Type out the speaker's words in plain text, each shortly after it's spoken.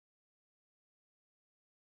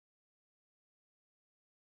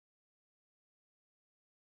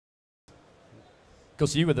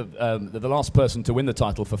course, you were the last person to win the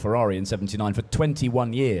title for Ferrari in '79 for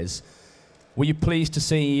 21 years. Were you pleased to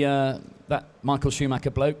see that Michael Schumacher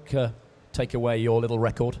bloke take away your little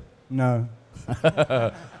record? No.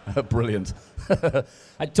 Brilliant.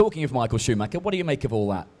 And talking of Michael Schumacher, what do you make of all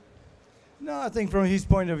that? No, I think from his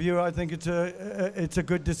point of view, I think it's a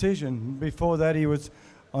good decision. Before that, he was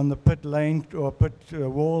on the pit lane or pit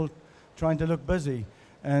wall, trying to look busy.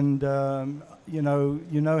 And you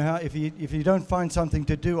know how if you don't find something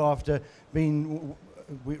to do after being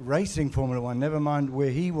racing Formula One, never mind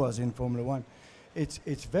where he was in Formula One,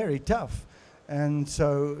 it's very tough. And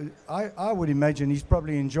so I would imagine he's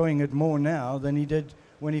probably enjoying it more now than he did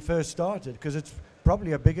when he first started, because it's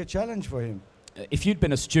probably a bigger challenge for him. If you'd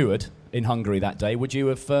been a steward in Hungary that day, would you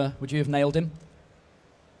have nailed him?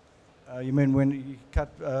 You mean when he cut?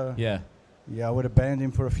 Yeah. Yeah, I would have banned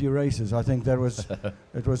him for a few races. I think that was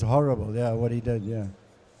it was horrible. Yeah, what he did. Yeah.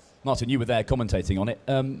 Martin, you were there commentating on it.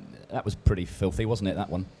 That was pretty filthy, wasn't it? That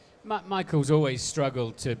one. Michael's always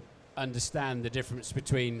struggled to understand the difference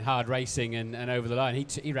between hard racing and over the line.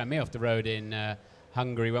 He ran me off the road in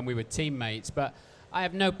Hungary when we were teammates, but I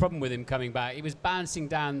have no problem with him coming back. He was bouncing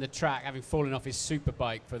down the track, having fallen off his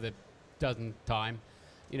superbike for the dozenth time.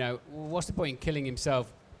 You know, what's the point in killing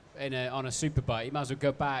himself on a superbike? He might as well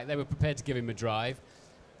go back. They were prepared to give him a drive.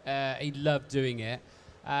 He loved doing it,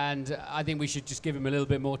 and I think we should just give him a little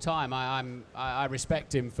bit more time. I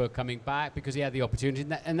respect him for coming back because he had the opportunity,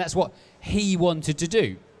 and that's what he wanted to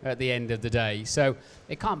do at the end of the day. So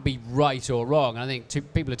it can't be right or wrong. I think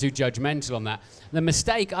people are too judgmental on that. The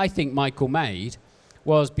mistake I think Michael made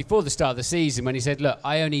was before the start of the season when he said, look,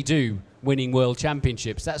 I only do winning world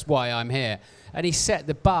championships. That's why I'm here. And he set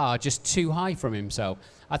the bar just too high from himself.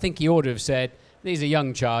 I think he ought to have said, these are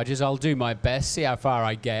young chargers. I'll do my best, see how far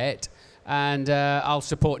I get. And I'll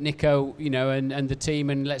support Nico, you know, and the team,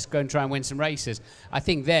 and let's go and try and win some races. I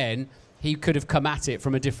think then he could have come at it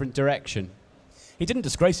from a different direction. He didn't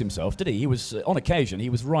disgrace himself, did he? He was, on occasion, he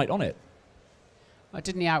was right on it.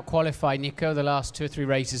 Didn't he out-qualify Nico the last 2 or 3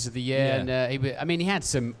 races of the year? Yeah. And he had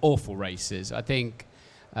some awful races. I think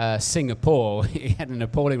Singapore, he had an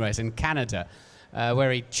appalling race, and Canada,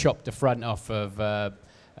 where he chopped the front off of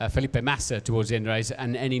Felipe Massa towards the end of the race,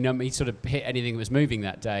 and he sort of hit anything that was moving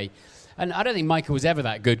that day. And I don't think Michael was ever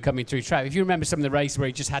that good coming through track. If you remember some of the races where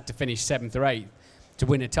he just had to finish 7th or 8th to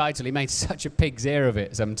win a title, he made such a pig's ear of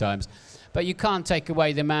it sometimes. But you can't take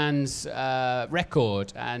away the man's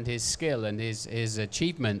record and his skill and his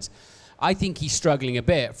achievements. I think he's struggling a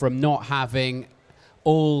bit from not having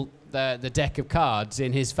all the deck of cards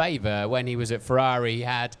in his favour. When he was at Ferrari, he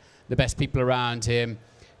had the best people around him.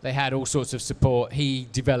 They had all sorts of support. He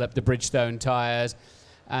developed the Bridgestone tyres,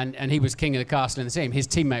 and he was king of the castle in the team. His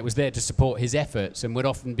teammate was there to support his efforts and would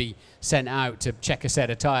often be sent out to check a set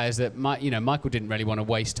of tyres that Michael didn't really want to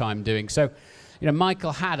waste time doing. So,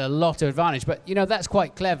 Michael had a lot of advantage, but, that's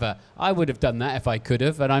quite clever. I would have done that if I could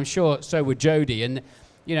have, and I'm sure so would Jody. And,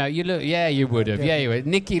 you look, yeah, you would have. Yeah, you would.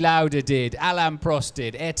 Niki Lauda did, Alain Prost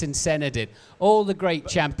did, Ayrton Senna did. All the great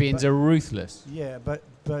champions are ruthless. Yeah, but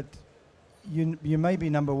you may be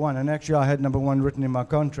number one, and actually I had number one written in my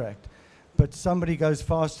contract, but somebody goes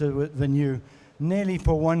faster than you nearly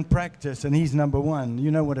for one practice, and he's number one. You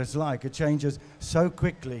know what it's like. It changes so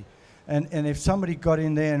quickly. And if somebody got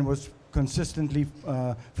in there and was consistently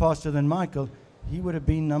faster than Michael, he would have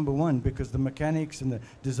been number one, because the mechanics and the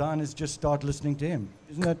designers just start listening to him.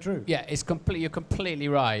 Isn't that true? Yeah, you're completely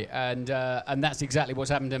right, and that's exactly what's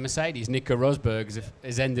happened to Mercedes. Nico Rosberg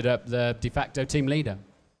has ended up the de facto team leader.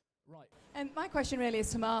 Right. My question really is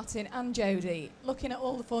to Martin and Jody. Looking at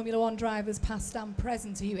all the Formula One drivers past and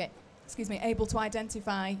present, are you able to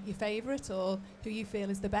identify your favourite or who you feel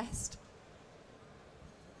is the best?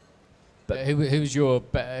 Who's your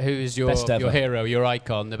hero, your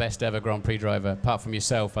icon, the best ever Grand Prix driver, apart from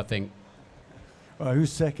yourself, I think? Well,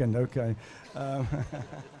 who's second? Okay.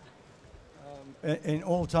 In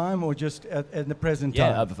all time, or just at the present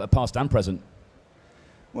time? Yeah, past and present.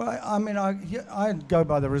 Well, I go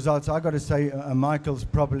by the results. I got to say, Michael's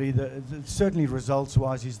probably certainly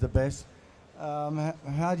results-wise, he's the best.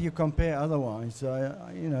 How do you compare otherwise?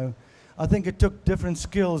 I think it took different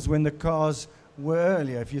skills when the cars were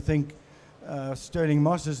earlier. If you think Sterling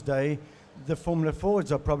Moss's day, the Formula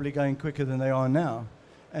Fords are probably going quicker than they are now,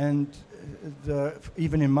 and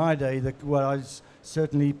even in my day,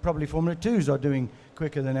 certainly probably Formula 2s are doing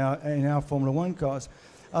quicker than in our Formula 1 cars.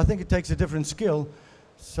 I think it takes a different skill,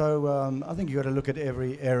 so I think you've got to look at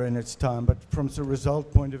every era in its time. But from the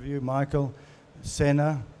result point of view, Michael,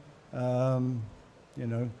 Senna, I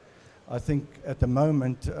think at the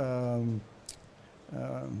moment,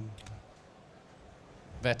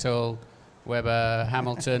 Vettel, Webber,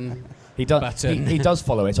 Hamilton. He does. Button. He does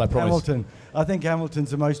follow it. I promise. Hamilton. I think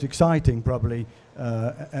Hamilton's the most exciting, probably,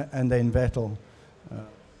 and then Vettel.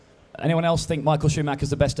 Anyone else think Michael Schumacher's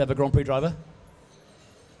the best ever Grand Prix driver?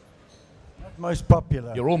 Not most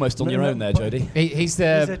popular. You're almost on your own there, Jody. He's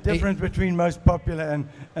There's a difference between most popular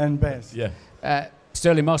and best. Yeah.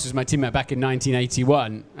 Sterling Moss was my teammate back in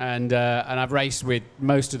 1981, and I've raced with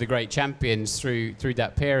most of the great champions through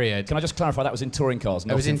that period. Can I just clarify that was in touring cars?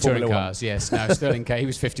 Not It was in Formula touring One? cars, yes. No, Sterling, he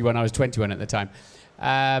was 51, I was 21 at the time.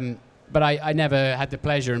 But I never had the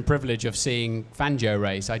pleasure and privilege of seeing Fangio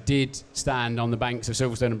race. I did stand on the banks of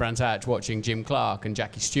Silverstone and Brands Hatch watching Jim Clark and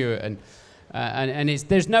Jackie Stewart, and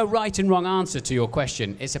there's no right and wrong answer to your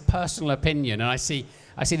question. It's a personal opinion, and I see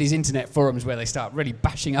these internet forums where they start really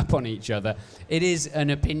bashing up on each other. It is an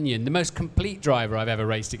opinion. The most complete driver I've ever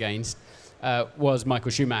raced against was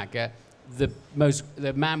Michael Schumacher. The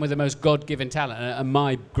man with the most God-given talent, and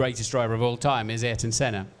my greatest driver of all time is Ayrton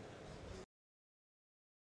Senna.